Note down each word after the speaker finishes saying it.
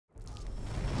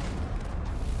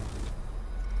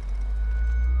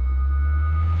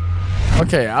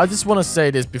Okay, I just want to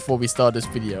say this before we start this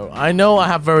video. I know I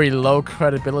have very low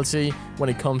credibility when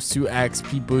it comes to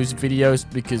XP boost videos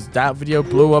because that video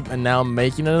blew up and now I'm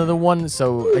making another one.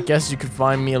 So I guess you could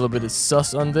find me a little bit of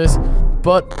sus on this.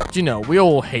 But, you know, we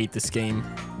all hate this game.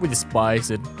 We despise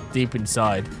it deep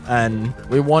inside. And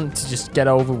we want to just get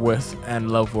over with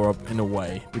and level up in a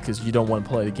way. Because you don't want to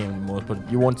play the game anymore, but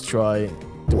you want to try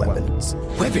the weapons.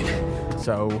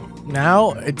 So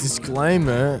now a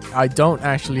disclaimer, I don't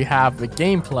actually have a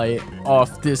gameplay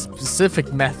of this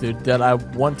specific method that I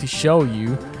want to show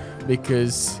you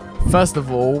because first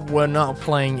of all, we're not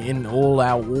playing in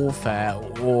all-out warfare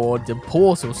or the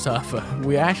Portal server.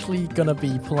 We're actually gonna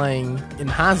be playing in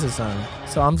Hazard Zone.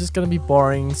 So I'm just gonna be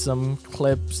borrowing some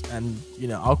clips and, you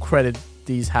know, I'll credit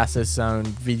these Hazard Zone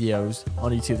videos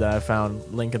on YouTube that I found.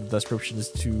 Link in the description is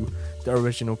to the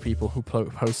original people who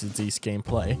posted these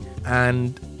gameplay.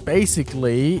 And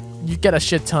basically, you get a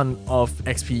shit ton of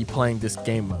XP playing this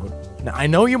game mode. Now, I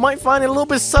know you might find it a little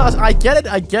bit sus. I get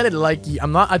it. Like,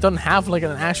 I don't have like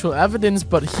an actual evidence,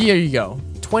 but here you go.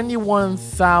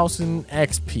 21,000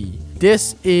 XP.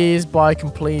 This is by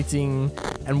completing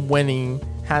and winning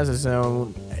Hazard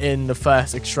Zone in the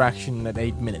first extraction at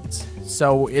 8 minutes.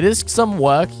 So it is some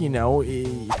work, you know.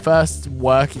 First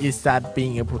work is that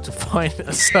being able to find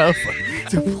a server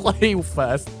to play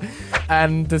first.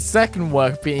 And the second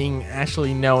work being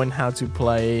actually knowing how to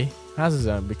play Hazard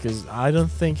Zone, because I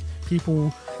don't think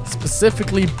people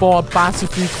specifically bought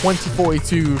Battlefield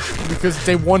 2042 because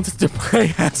they wanted to play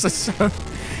Hazard Zone.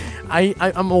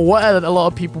 I'm aware that a lot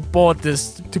of people bought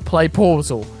this to play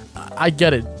Portal. I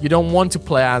get it. You don't want to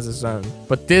play Hazard Zone,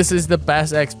 but this is the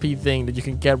best XP thing that you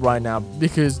can get right now.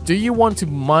 Because do you want to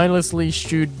mindlessly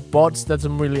shoot bots that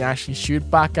don't really actually shoot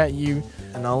back at you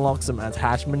and unlock some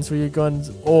attachments for your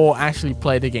guns, or actually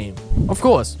play the game? Of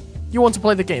course, you want to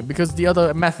play the game because the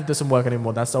other method doesn't work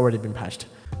anymore. That's already been patched.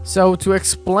 So to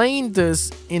explain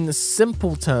this in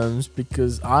simple terms,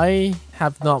 because I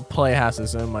have not played Hazard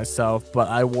Zone myself, but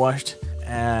I watched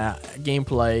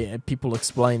gameplay and people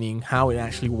explaining how it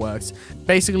actually works.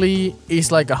 Basically, it's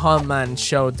like a Huntman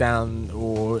showdown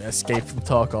or escape from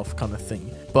Tarkov kind of thing.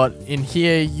 But in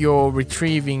here, you're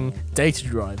retrieving data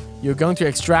drive. You're going to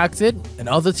extract it, and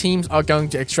other teams are going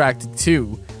to extract it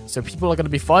too. So people are going to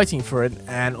be fighting for it,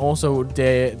 and also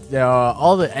there are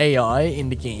other AI in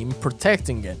the game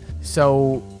protecting it.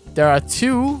 So there are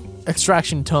two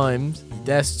extraction times.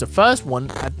 There's the first one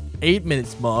at 8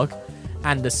 minutes mark,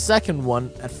 and the second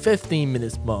one at 15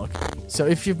 minutes mark. So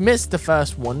if you've missed the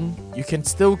first one, you can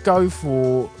still go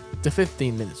for the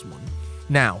 15 minutes one.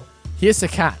 Now, here's the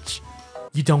catch.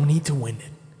 You don't need to win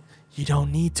it. You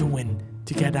don't need to win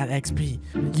to get that XP.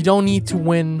 You don't need to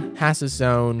win Hazard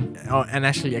Zone and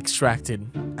actually extract it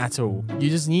at all.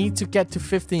 You just need to get to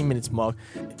 15 minutes mark.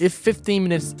 If 15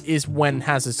 minutes is when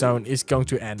Hazard Zone is going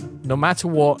to end, no matter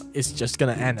what, it's just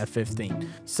gonna end at 15.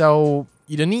 So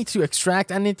you don't need to extract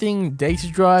anything, data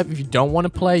drive. If you don't want to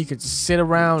play, you could just sit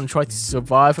around and try to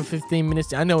survive for 15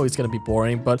 minutes. I know it's gonna be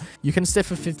boring, but you can sit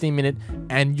for 15 minutes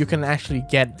and you can actually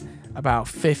get about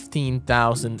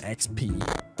 15,000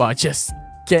 XP by just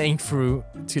getting through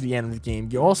to the end of the game.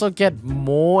 You also get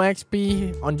more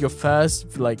XP on your first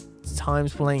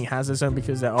times playing Hazard Zone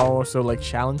because there are also like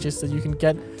challenges that you can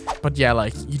get. But yeah,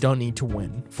 like you don't need to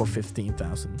win for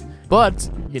 15,000. But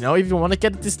you know, if you want to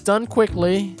get this done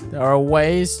quickly, there are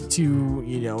ways to,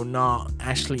 you know, not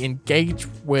actually engage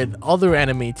with other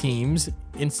enemy teams.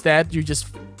 Instead, you just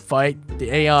fight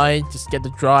the AI, just get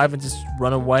the drive and just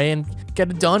run away and get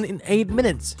it done in 8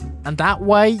 minutes. And that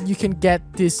way you can get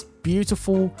this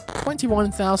beautiful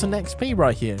 21,000 XP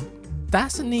right here.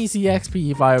 That's an easy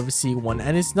XP if I ever see one,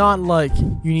 and it's not like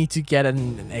you need to get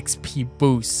an XP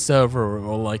boost server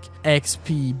or like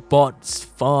XP bots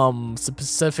farm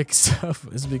specific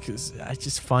servers, because I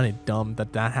just find it dumb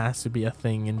that that has to be a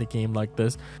thing in the game like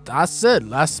this. That's it.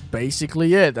 That's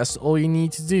basically it. That's all you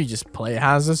need to do. Just play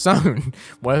Hazard Zone,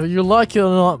 whether you like it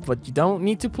or not. But you don't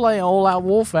need to play all-out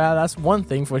warfare. That's one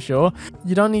thing for sure.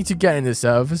 You don't need to get in the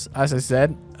servers, as I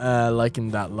said, like in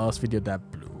that last video that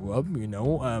up, you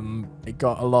know. It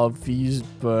got a lot of views,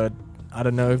 but I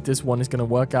don't know if this one is gonna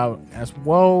work out as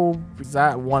well.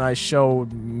 That one I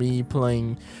showed me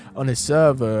playing on a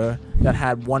server that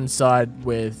had one side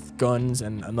with guns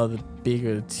and another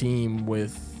bigger team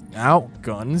without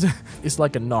guns. It's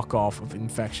like a knockoff of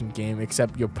Infection game,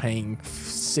 except you're paying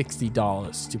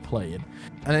 $60 to play it.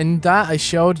 And in that I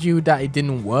showed you that it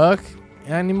didn't work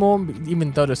anymore,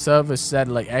 even though the server said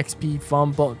like XP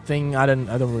farm bot thing. I don't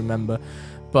remember.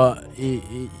 But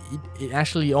it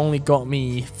actually only got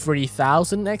me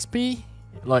 3,000 XP,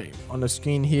 like on the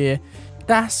screen here.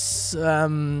 That's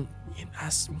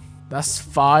That's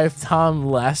 5 times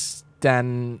less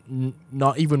than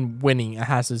not even winning a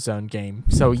Hazard Zone game.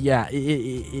 So yeah,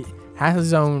 Hazard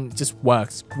Zone just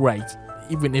works great,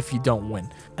 even if you don't win.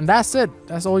 And that's it.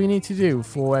 That's all you need to do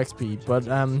for XP. But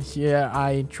here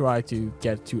I try to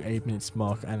get to 8 minutes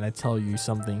mark, and I tell you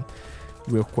something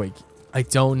real quick. I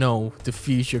don't know the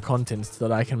future contents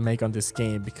that I can make on this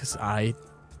game, because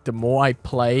the more I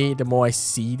play, the more I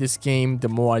see this game, the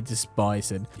more I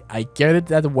despise it. I get it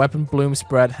that the weapon bloom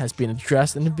spread has been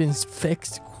addressed and been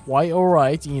fixed quite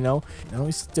alright, you know.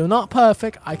 It's still not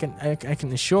perfect, I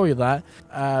can assure you that.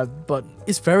 But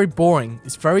it's very boring.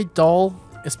 It's very dull,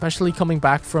 especially coming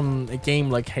back from a game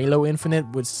like Halo Infinite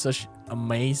with such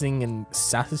amazing and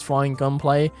satisfying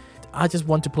gunplay. I just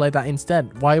want to play that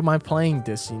instead. Why am I playing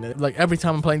this? You know, like every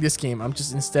time I'm playing this game, I'm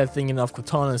just instead thinking of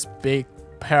Cortana's big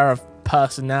pair of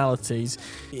personalities.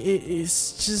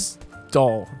 It's just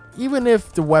dull. Even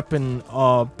if the weapon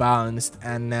are balanced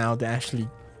and now they actually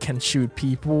can shoot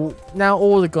people, now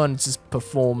all the guns just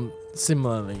perform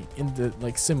similarly in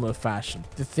the similar fashion.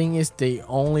 The thing is, they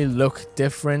only look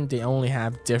different, they only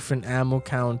have different ammo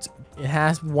count. It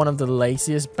has one of the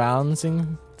laziest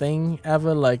balancing thing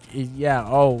ever.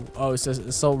 It's an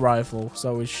assault rifle,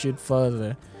 so it shoot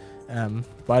further.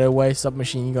 By the way,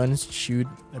 submachine guns shoot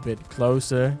a bit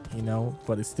closer, you know,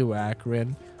 but it's still accurate.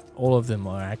 All of them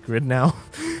are accurate now.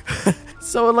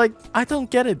 So like, I don't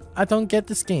get it. I don't get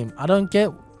this game. I don't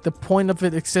get the point of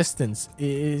its existence.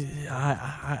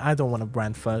 I don't want to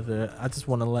rant further. I just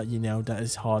want to let you know that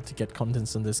it's hard to get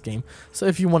contents on this game. So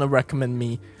if you want to recommend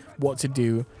me what to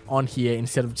do on here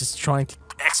instead of just trying to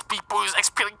XP boost,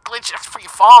 XP glitch, XP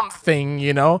farm thing,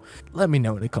 you know, let me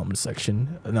know in the comment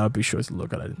section and I'll be sure to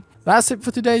look at it. That's it for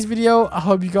today's video. I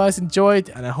hope you guys enjoyed,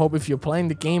 and I hope if you're playing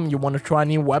the game and you want to try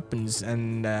new weapons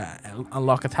and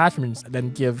unlock attachments,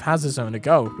 then give Hazard Zone a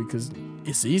go, because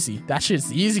it's easy. That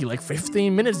shit's easy, like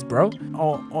 15 minutes, bro.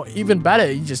 Or even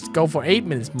better, you just go for 8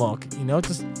 minutes mark, you know,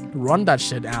 just run that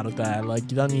shit out of there.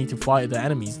 Like, you don't need to fight the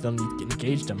enemies, you don't need to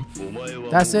engage them.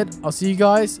 That's it. I'll see you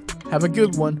guys. Have a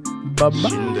good one.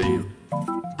 Bye-bye.